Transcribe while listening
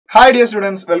Hi dear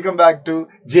students, welcome back to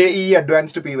JEE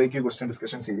Advanced PYQ question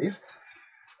discussion series.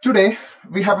 Today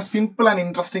we have a simple and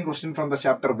interesting question from the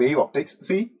chapter Wave Optics.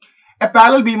 See, a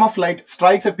parallel beam of light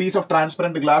strikes a piece of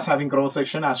transparent glass having cross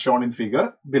section as shown in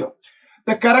figure below.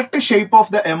 The correct shape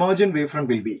of the emergent wavefront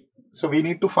will be. So we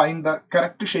need to find the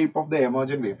correct shape of the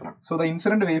emergent wavefront. So the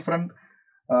incident wavefront,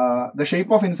 the shape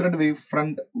of incident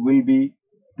wavefront will be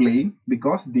plane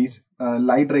because these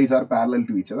light rays are parallel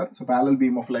to each other. So parallel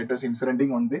beam of light is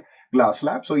incidenting on the glass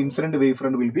slab. So incident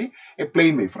wavefront will be a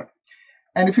plane wavefront.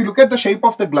 And if you look at the shape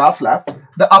of the glass slab,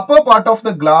 the upper part of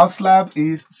the glass slab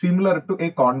is similar to a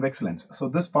convex lens. So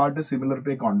this part is similar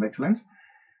to a convex lens.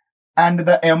 And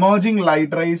the emerging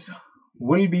light rays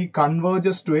will be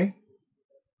converges to a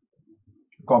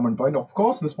common point. Of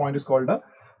course, this point is called the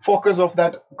focus of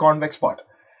that convex part.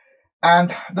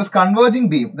 And this converging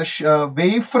beam, the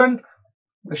wavefront,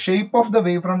 the shape of the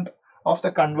wavefront of the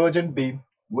convergent beam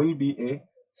will be a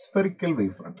spherical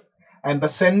wavefront. And the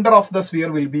center of the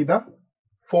sphere will be the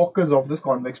focus of this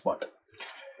convex part.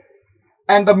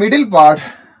 And the middle part,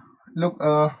 look,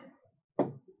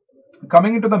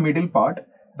 coming into the middle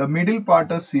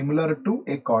part is similar to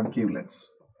a concave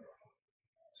lens.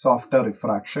 So after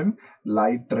refraction,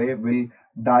 light ray will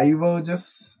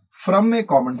diverges from a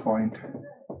common point.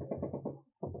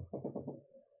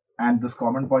 And this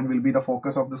common point will be the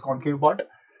focus of this concave part.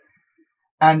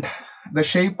 And the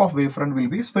shape of wavefront will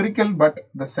be spherical, but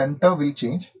the center will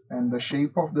change. And the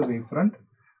shape of the wavefront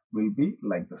will be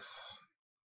like this.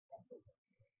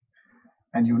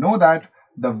 And you know that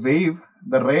the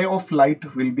ray of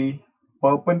light will be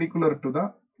perpendicular to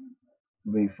the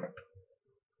wavefront.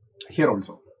 Here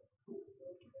also.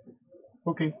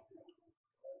 Okay.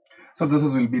 So this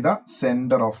will be the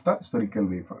center of the spherical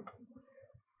wavefront.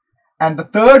 And the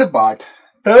third part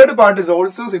is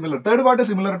also similar. Third part is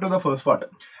similar to the first part.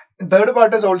 Third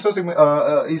part is also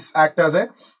act as a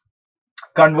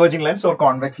converging lens or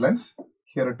convex lens.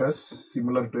 Here it is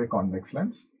similar to a convex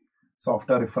lens. So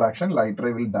after refraction, light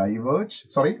ray will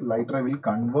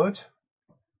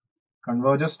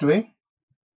converges to a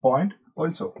point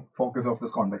also, focus of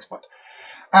this convex part.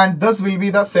 And this will be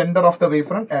the center of the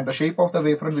wavefront, and the shape of the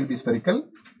wavefront will be spherical.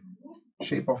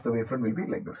 Shape of the wavefront will be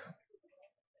like this.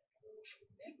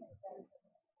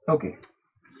 Okay.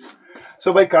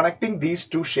 So by connecting these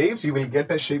two shapes, you will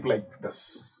get a shape like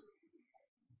this.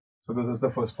 So this is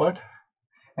the first part.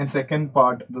 And second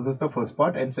part, this is the first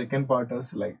part. And second part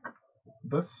is like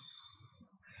this.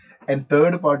 And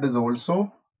third part is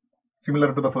also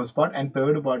similar to the first part. And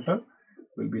third part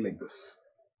will be like this.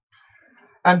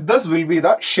 And this will be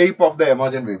the shape of the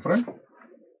emergent wavefront.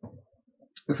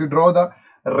 If you draw the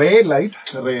ray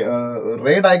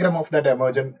diagram of that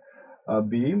emergent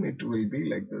beam, it will be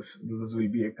like this. This will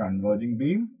be a converging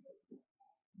beam,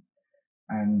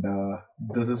 and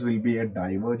this will be a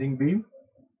diverging beam,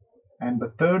 and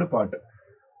the third part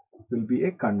will be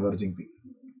a converging beam.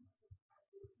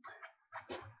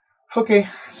 Okay,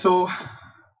 so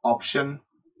option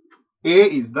A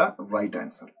is the right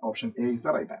answer. Option A is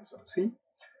the right answer. See,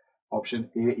 option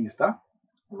A is the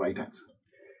right answer.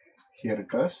 Here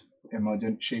it is.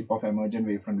 Shape of emergent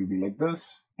wavefront will be like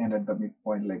this, and at the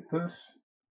midpoint like this,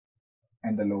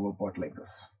 and the lower part like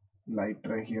this. Light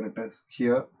ray, here it is.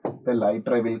 Here the light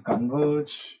ray will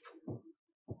converge,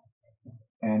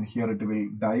 and here it will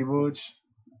diverge,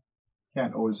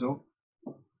 and also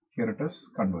here it is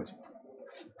converging.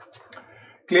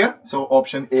 Clear? So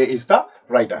option A is the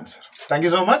right answer. Thank you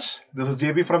so much. This is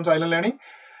JB from Xylem Learning.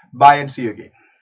 Bye and see you again.